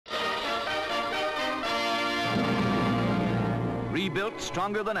Rebuilt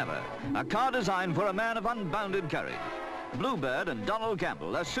stronger than ever, a car designed for a man of unbounded courage. Bluebird and Donald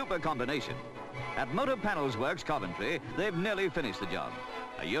Campbell, a super combination. At Motor Panels Works, Coventry, they've nearly finished the job.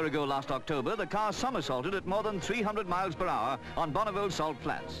 A year ago last October, the car somersaulted at more than 300 miles per hour on Bonneville Salt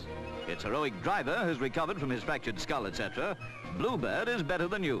Flats. Its heroic driver has recovered from his fractured skull, etc. Bluebird is better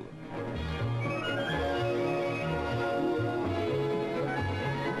than you.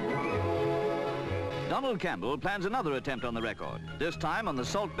 Donald Campbell plans another attempt on the record, this time on the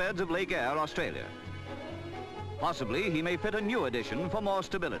salt beds of Lake Eyre, Australia. Possibly he may fit a new addition for more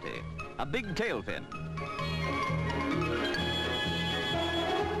stability, a big tail fin.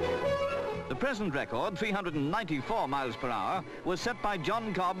 The present record, 394 miles per hour, was set by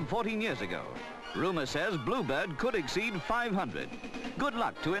John Cobb 14 years ago. Rumour says Bluebird could exceed 500. Good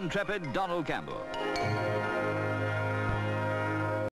luck to intrepid Donald Campbell.